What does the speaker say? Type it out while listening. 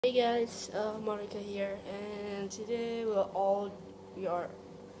Hey guys, Monica here, and today we are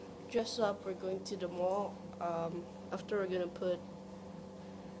dressed up. We're going to the mall. After we're gonna put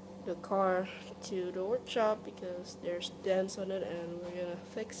the car to the workshop because there's dents on it, and we're gonna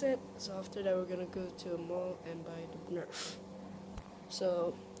fix it. So after that, we're gonna go to a mall and buy the Nerf.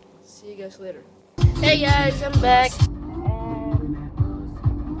 So see you guys later. Hey guys, I'm back,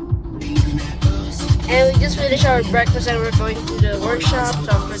 and we just finished our breakfast, and we're going to the workshop.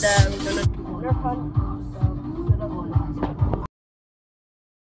 So after that, we're gonna do the Nerf hunt.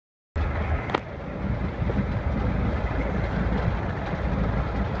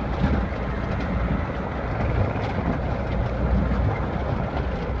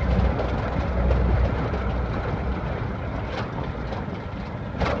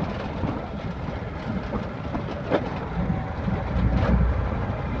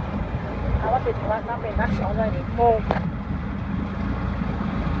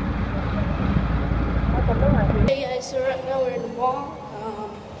 Hey guys, so right now we're in the mall.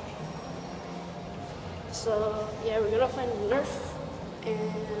 So yeah, we're gonna find Nerf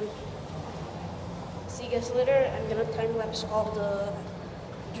and see you guys later. I'm gonna time lapse all the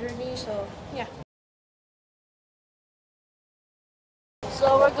journey. So yeah.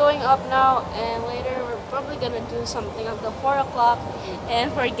 So we're going up now, and later we're probably gonna do something until 4 o'clock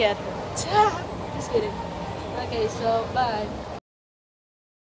and forget. Just kidding. Okay, so bye.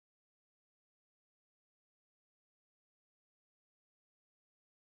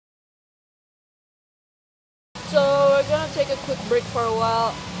 So we're gonna take a quick break for a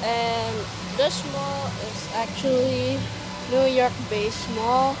while, and this mall is actually New York-based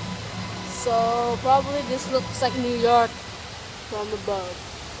mall. So probably this looks like New York from above.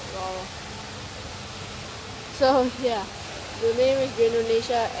 So yeah, the name is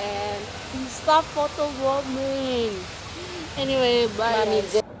Indonesia, and stop photobombing. Anyway, bye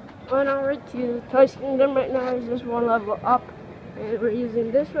guys. On our to Toys Kingdom right now is just one level up, and we're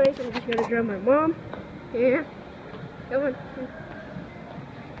using this way. So I'm just gonna grab my mom. Yeah, come on.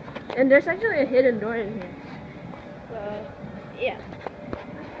 And there's actually a hidden door in here. So yeah.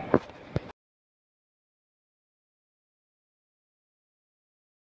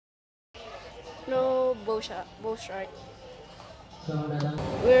 No Bowstrike.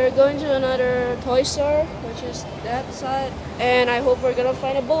 We're going to another toy store, which is that side, and I hope we're gonna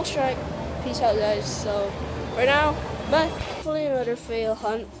find a Bowstrike. Peace out, guys. So for now, bye. Hopefully another fail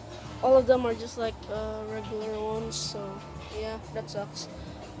hunt. All of them are just like regular ones, so yeah, that sucks.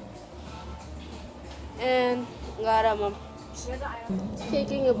 And nggak ada, mom.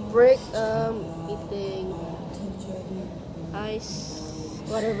 Taking a break, eating ice,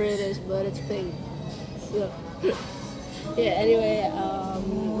 whatever it is, but it's pink. So yeah, anyway,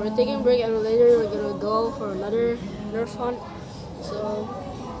 we're taking a break, and later we're gonna go for another Nerf hunt. So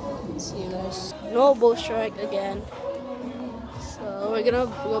see you guys. No Bowstrike again. So we're gonna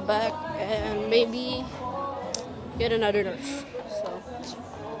go back and maybe get another Nerf. So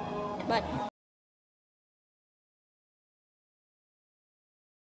bye.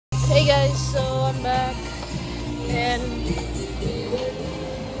 Hey guys, so I'm back, and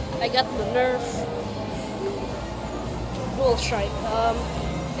I got the Nerf DualStrike.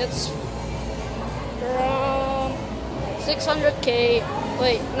 It's around 600k.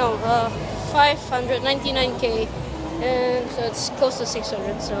 Wait, no, 599k, and so it's close to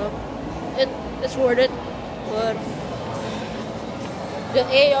 600. So it's worth it. But the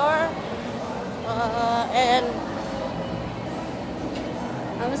AR and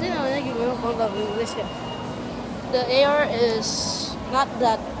the AR is not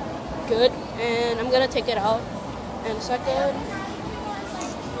that good, and I'm gonna take it out. And second,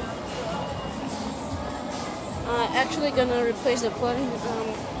 I'm actually gonna replace the plug.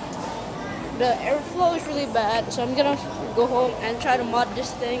 The airflow is really bad, so I'm gonna go home and try to mod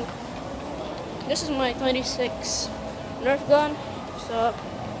this thing. This is my 26 Nerf gun. So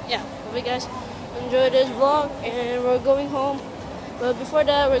yeah, hope you guys enjoy this vlog, and we're going home. But before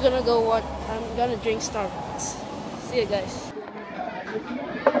that, we're gonna go I'm gonna drink Starbucks. See you guys.